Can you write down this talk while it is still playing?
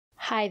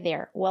Hi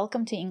there,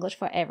 welcome to English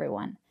for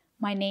Everyone.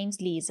 My name's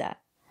Lisa.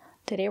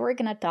 Today we're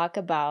going to talk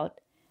about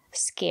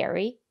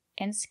scary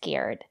and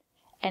scared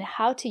and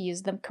how to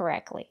use them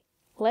correctly.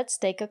 Let's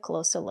take a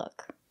closer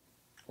look.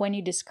 When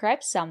you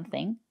describe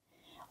something,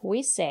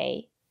 we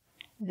say,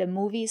 the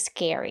movie is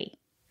scary.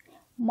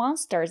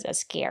 Monsters are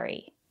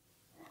scary.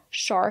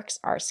 Sharks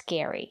are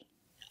scary.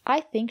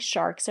 I think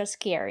sharks are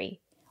scary.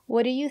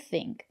 What do you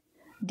think?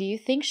 Do you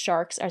think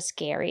sharks are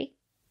scary?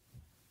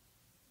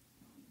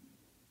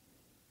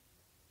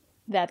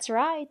 That's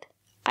right.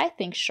 I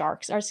think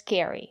sharks are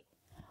scary.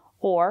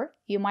 Or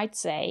you might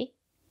say,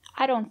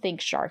 I don't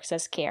think sharks are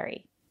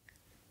scary.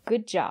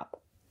 Good job.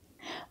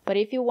 But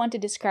if you want to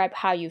describe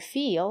how you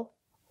feel,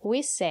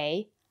 we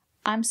say,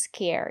 I'm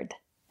scared.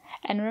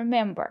 And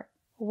remember,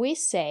 we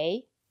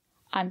say,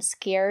 I'm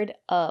scared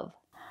of.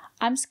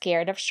 I'm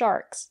scared of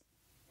sharks.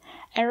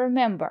 And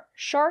remember,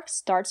 shark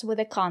starts with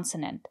a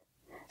consonant.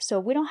 So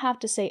we don't have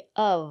to say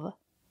of.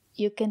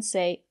 You can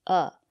say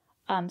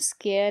I'm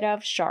scared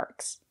of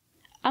sharks.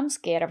 I'm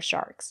scared of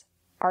sharks.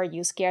 Are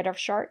you scared of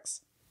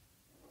sharks?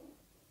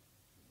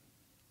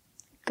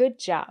 Good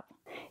job.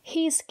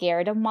 He's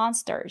scared of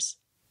monsters.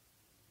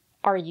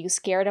 Are you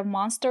scared of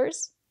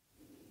monsters?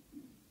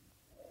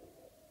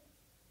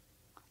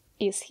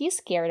 Is he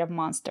scared of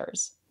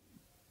monsters?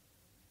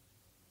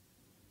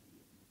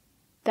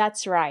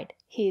 That's right.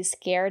 He is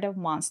scared of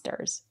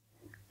monsters.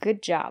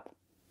 Good job.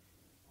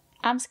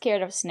 I'm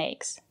scared of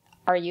snakes.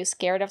 Are you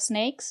scared of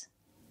snakes?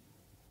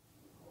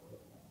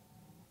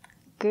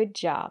 Good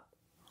job.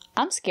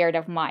 I'm scared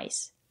of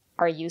mice.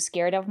 Are you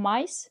scared of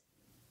mice?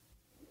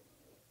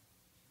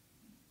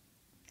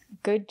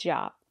 Good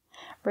job.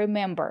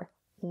 Remember,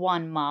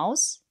 one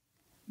mouse,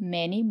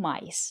 many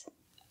mice.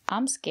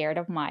 I'm scared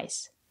of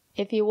mice.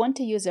 If you want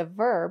to use a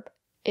verb,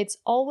 it's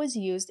always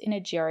used in a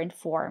gerund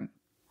form.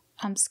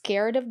 I'm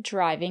scared of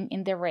driving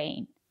in the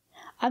rain.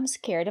 I'm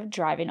scared of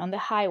driving on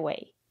the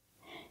highway.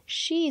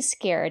 She's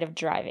scared of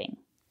driving.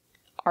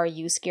 Are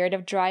you scared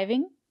of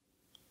driving?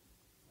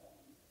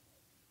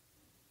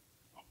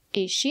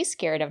 Is she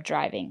scared of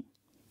driving?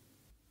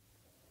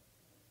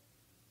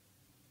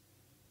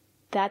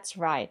 That's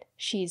right,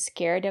 she's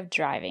scared of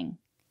driving.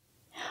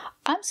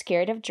 I'm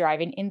scared of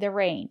driving in the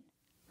rain.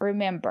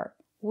 Remember,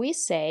 we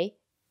say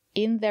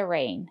in the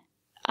rain.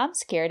 I'm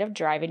scared of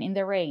driving in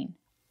the rain.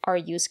 Are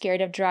you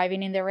scared of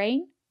driving in the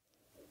rain?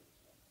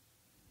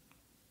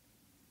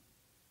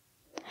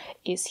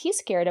 Is he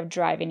scared of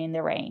driving in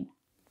the rain?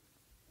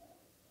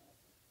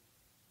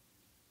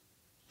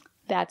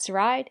 That's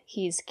right,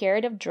 he is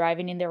scared of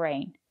driving in the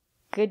rain.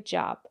 Good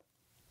job.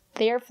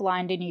 They're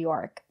flying to New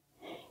York.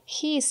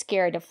 He is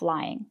scared of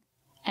flying.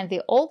 And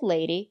the old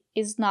lady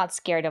is not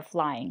scared of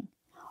flying.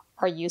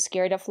 Are you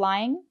scared of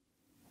flying?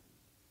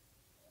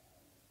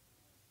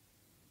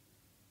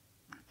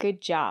 Good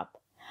job.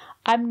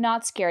 I'm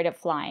not scared of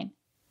flying.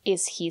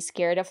 Is he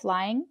scared of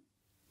flying?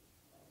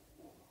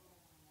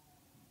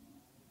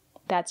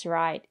 That's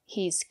right,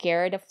 he's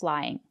scared of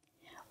flying.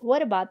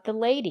 What about the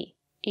lady?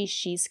 Is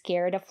she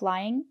scared of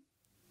flying?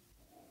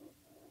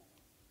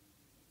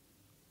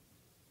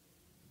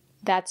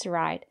 That's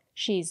right,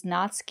 she's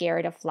not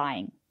scared of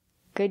flying.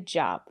 Good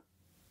job.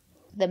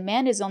 The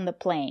man is on the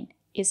plane.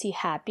 Is he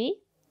happy?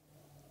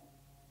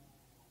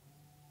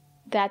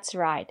 That's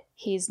right,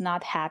 he's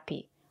not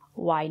happy.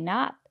 Why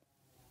not?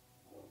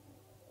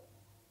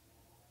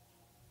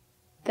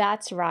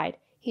 That's right,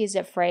 he's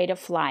afraid of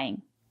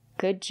flying.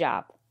 Good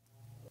job.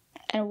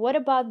 And what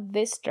about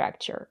this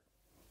structure?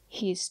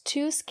 He's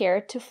too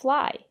scared to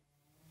fly.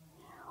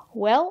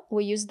 Well,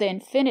 we use the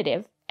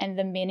infinitive and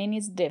the meaning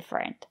is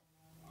different.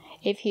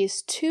 If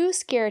he's too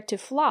scared to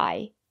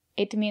fly,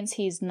 it means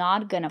he's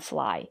not gonna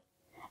fly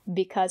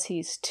because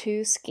he's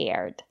too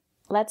scared.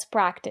 Let's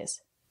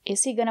practice.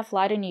 Is he gonna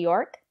fly to New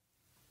York?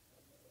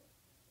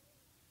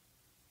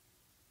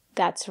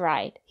 That's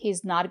right,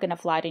 he's not gonna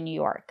fly to New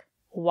York.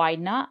 Why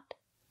not?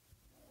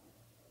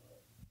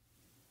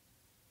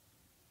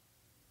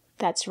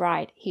 That's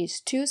right, he's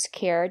too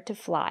scared to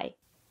fly.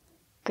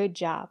 Good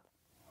job.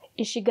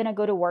 Is she gonna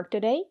go to work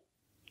today?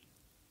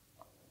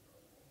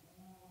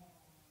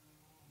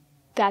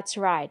 That's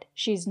right,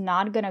 she's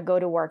not gonna go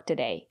to work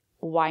today.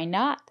 Why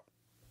not?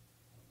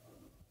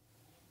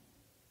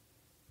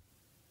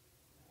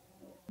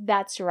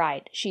 That's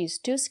right, she's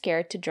too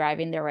scared to drive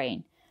in the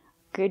rain.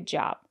 Good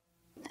job.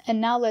 And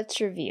now let's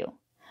review.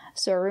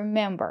 So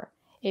remember,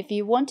 if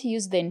you want to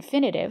use the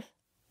infinitive,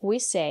 we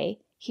say,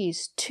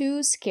 he's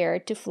too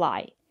scared to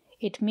fly.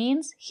 It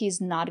means he's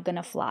not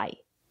gonna fly.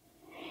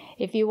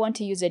 If you want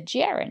to use a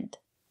gerund,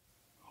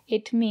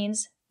 it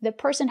means the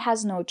person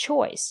has no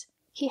choice.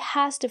 He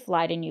has to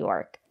fly to New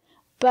York,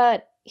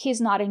 but he's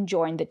not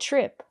enjoying the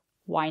trip.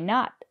 Why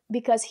not?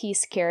 Because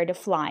he's scared of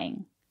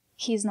flying.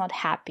 He's not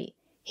happy.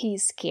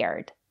 He's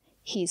scared.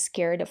 He's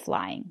scared of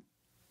flying.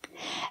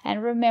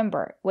 And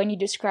remember, when you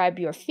describe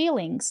your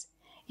feelings,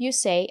 you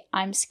say,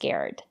 I'm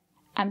scared.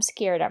 I'm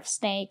scared of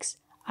snakes.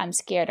 I'm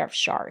scared of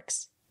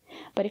sharks.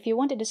 But if you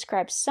want to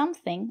describe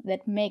something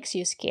that makes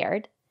you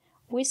scared,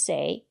 we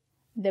say,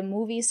 the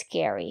movie is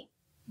scary.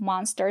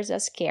 monsters are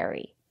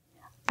scary.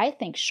 I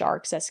think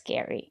sharks are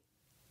scary.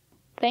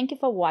 Thank you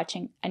for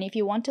watching, and if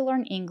you want to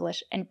learn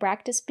English and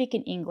practice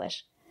speaking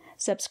English,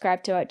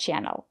 subscribe to our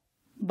channel.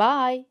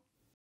 Bye!